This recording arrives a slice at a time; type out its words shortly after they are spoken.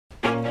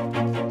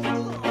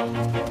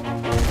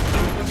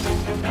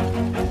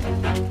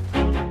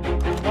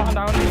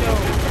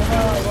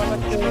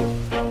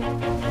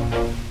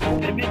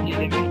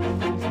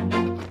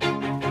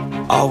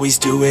Always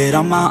do it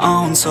on my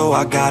own, so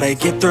I gotta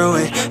get through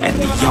it. And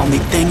the only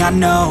thing I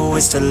know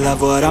is to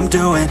love what I'm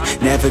doing.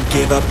 Never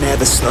give up,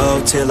 never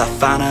slow, till I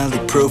finally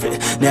prove it.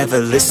 Never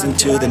listen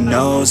to the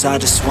no's, I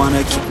just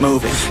wanna keep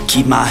moving.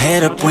 Keep my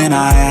head up when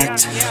I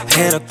act,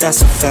 head up,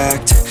 that's a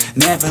fact.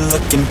 Never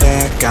looking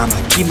back, I'ma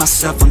keep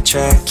myself on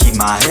track. Keep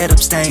my head up,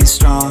 staying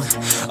strong,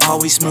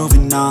 always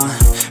moving on.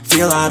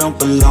 Feel I don't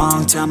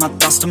belong, tell my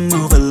thoughts to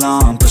move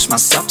along. Push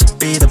myself to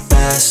be the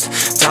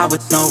best, die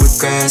with no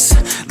regrets.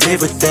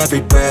 Live with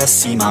every breath,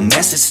 see my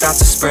message start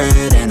to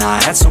spread. And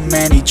I had so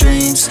many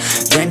dreams,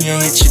 then you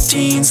hit your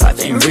teens. Life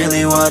ain't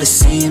really what it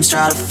seems,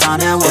 try to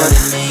find out what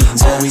it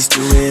means. Always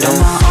do it on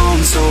my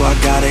own, so I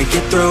gotta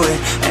get through it.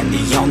 And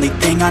the only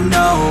thing I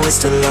know is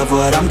to love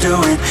what I'm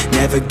doing.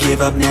 Never give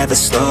up, never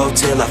slow,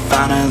 till I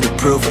finally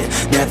prove it.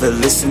 Never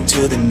listen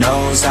to the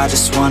no's, I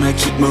just wanna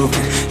keep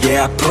moving.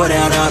 Yeah, I put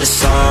out all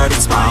this art,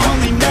 it's my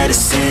only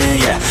medicine.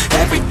 Yeah,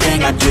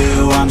 everything I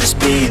do, I'm just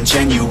being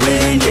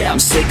genuine. Yeah, I'm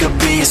sick of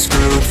being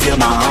screwed, feel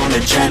my own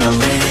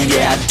adrenaline.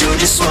 Yeah, I do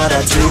just what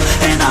I do,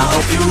 and I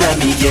hope you let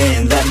me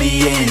in,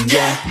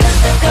 yeah.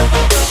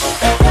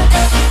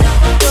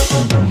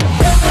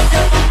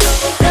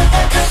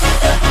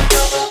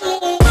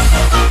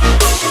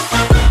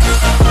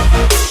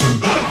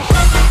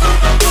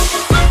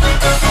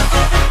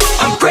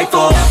 I'm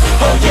grateful,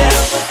 oh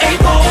yeah,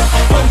 able,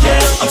 oh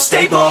yeah, I'm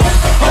stable,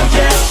 oh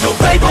yeah, no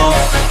label,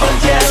 oh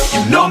yeah,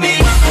 you know me,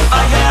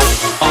 I have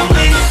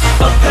only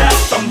a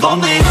path, I'm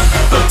lonely,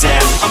 but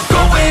damn, I'm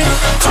going to win.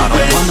 I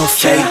don't want no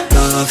fake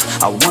love,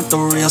 I want the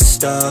real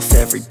stuff.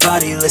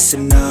 Everybody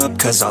listen up,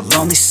 cause I'll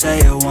only say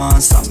it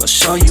once. I'm gonna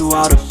show you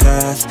all the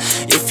path,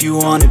 if you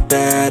want it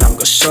bad. I'm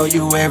gonna show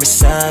you where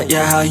it's at,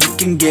 yeah, how you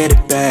can get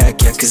it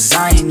back. Yeah, cause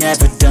I ain't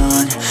never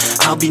done,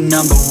 I'll be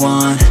number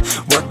one.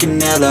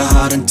 Working hella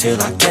hard until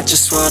I get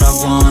just what I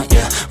want,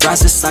 yeah.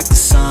 Rises like the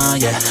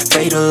sun, yeah,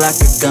 fatal like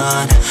a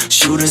gun.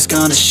 Shooter's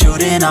gonna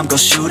shoot and I'm gonna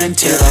shoot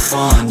until I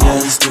won, yeah.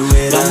 Always do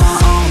it on my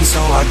own, so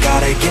I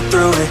gotta get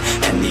through it.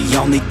 And the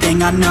only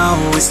thing I know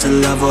is to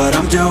love what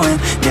I'm doing.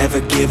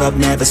 Never give up,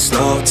 never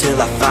slow, till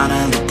I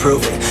finally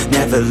prove it.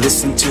 Never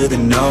listen to the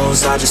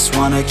no's, I just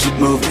wanna keep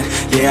moving.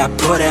 Yeah, I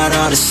put out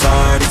all this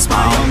art, it's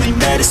my only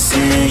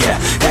medicine. Yeah,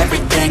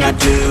 everything I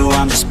do,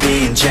 I'm just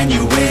being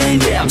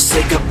genuine. Yeah, I'm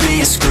sick of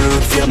being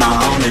screwed, feel my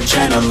own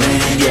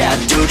adrenaline. Yeah,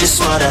 I do just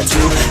what I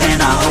do,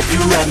 and I hope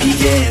you let me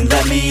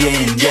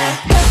in, yeah.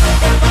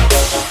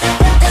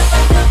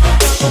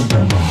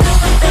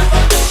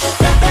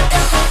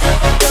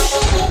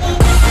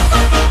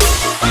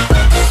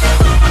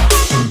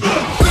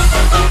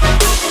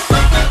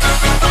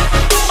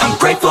 I'm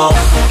grateful,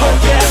 oh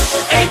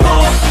yeah,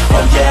 able,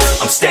 oh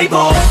yeah, I'm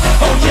stable,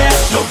 oh yeah,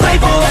 no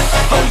label,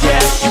 oh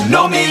yeah, you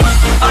know me,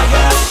 I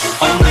have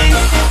only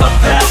a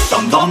path,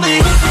 I'm lonely,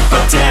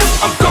 but damn,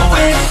 I'm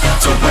going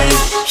to win,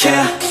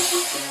 yeah.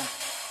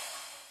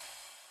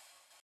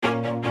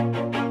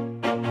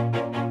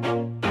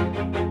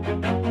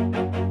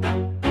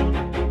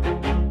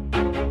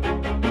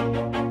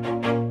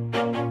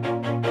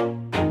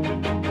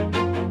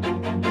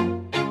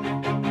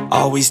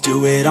 Always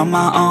do it on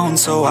my own,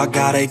 so I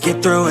gotta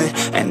get through it.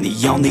 And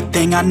the only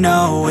thing I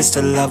know is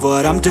to love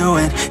what I'm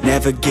doing.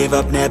 Never give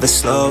up, never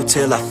slow,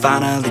 till I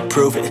finally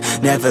prove it.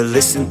 Never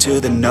listen to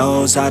the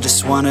no's, I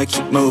just wanna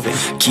keep moving.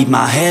 Keep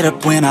my head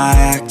up when I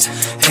act,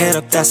 head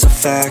up, that's a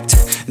fact.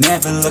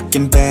 Never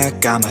looking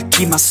back, I'ma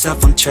keep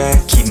myself on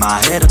track. Keep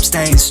my head up,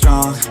 staying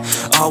strong,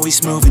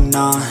 always moving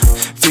on.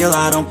 Feel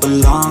I don't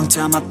belong,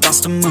 tell my thoughts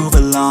to move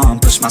along.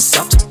 Push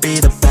myself to be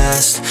the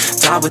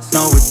best, die with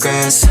no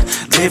regrets.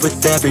 Live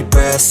with every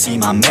breath, see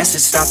my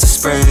message start to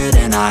spread.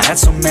 And I had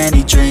so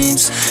many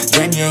dreams,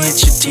 then you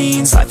hit your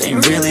teens. Life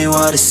ain't really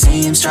what it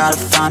seems, try to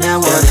find out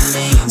what it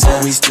means.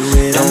 Always do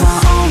it on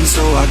my own,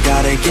 so I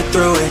gotta get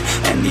through it.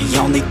 And the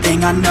only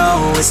thing I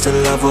know is to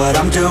love what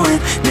I'm doing.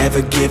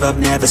 Never give up,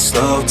 never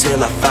slow,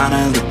 till I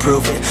finally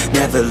prove it.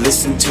 Never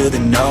listen to the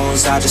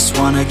no's, I just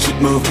wanna keep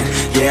moving.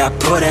 Yeah, I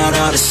put out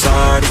all this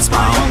art, it's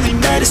my only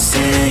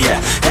medicine. Yeah,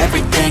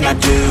 everything I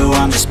do,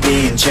 I'm just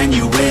being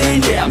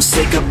genuine. Yeah, I'm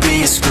sick of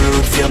being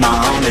screwed, feel my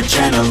own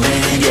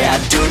adrenaline. Yeah, I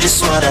do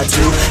just what I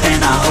do,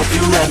 and I hope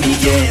you let me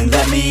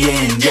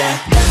in, yeah.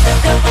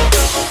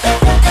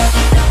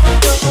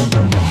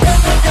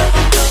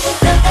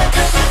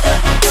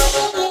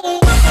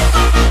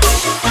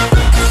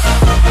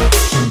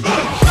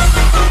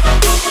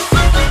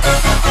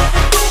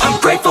 I'm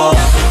grateful,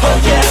 oh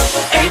yeah,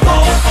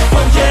 able,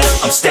 oh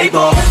yeah, I'm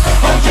stable,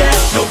 oh yeah,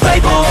 no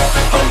label,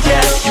 oh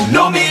yeah, you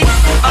know me,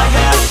 I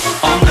have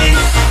only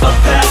a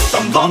path,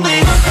 I'm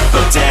lonely,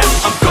 but damn,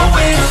 I'm going to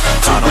win.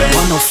 I don't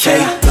want no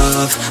fake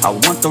love, love, I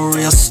want the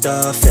real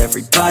stuff.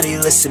 Everybody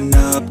listen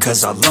up,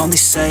 cause I'll only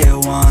say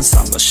it once.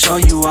 I'm gonna show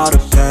you all the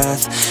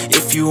path.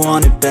 If you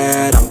want it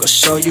bad, I'm gonna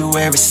show you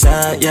where it's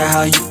at. Yeah,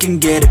 how you can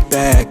get it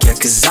back. Yeah,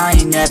 cause I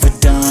ain't never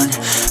done.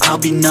 I'll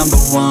be number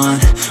one,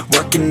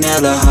 working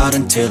hella hard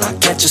until I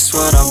get just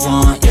what I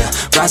want. Yeah,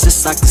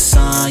 rises like the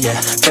sun, yeah,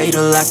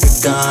 fatal like a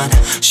gun.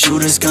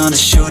 Shooters gonna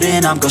shoot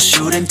and I'm gonna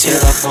shoot until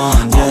I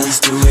won. Yeah, always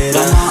do it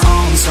on my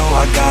own, so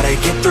I gotta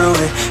get through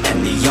it.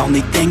 And the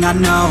only thing I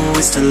know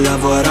is to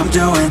love what I'm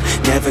doing.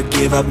 Never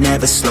give up,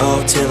 never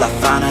slow, till I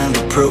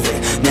finally prove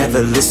it.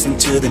 Never listen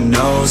to the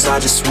no's, I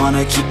just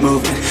wanna keep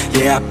moving.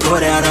 Yeah, I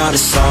put out all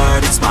this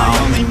art, it's my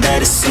only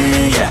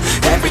medicine. Yeah,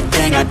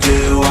 everything I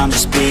do, I'm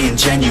just being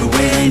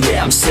genuine.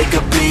 Yeah, I'm sick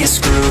of being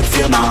screwed,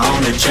 feel my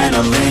own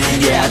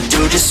adrenaline. Yeah, I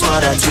do just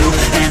what I do,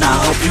 and I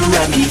hope you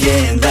let me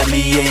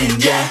in,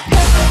 yeah.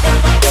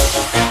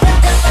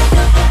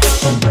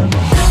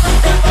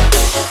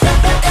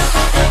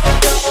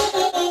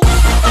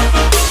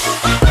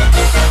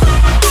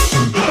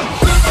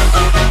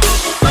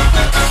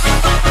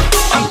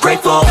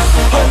 Grateful,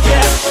 oh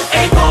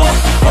yeah, able,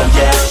 oh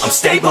yeah, I'm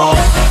stable,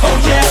 oh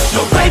yeah,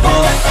 no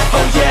label,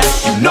 oh yeah,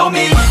 you know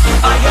me,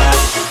 I have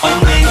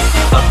only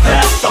a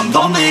path, I'm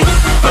lonely,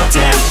 but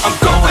damn, I'm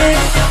going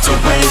to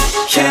win,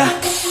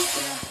 yeah.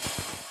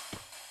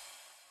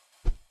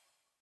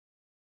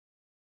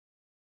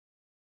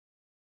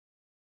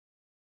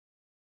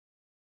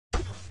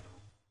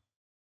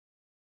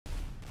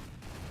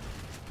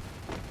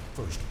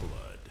 First blood.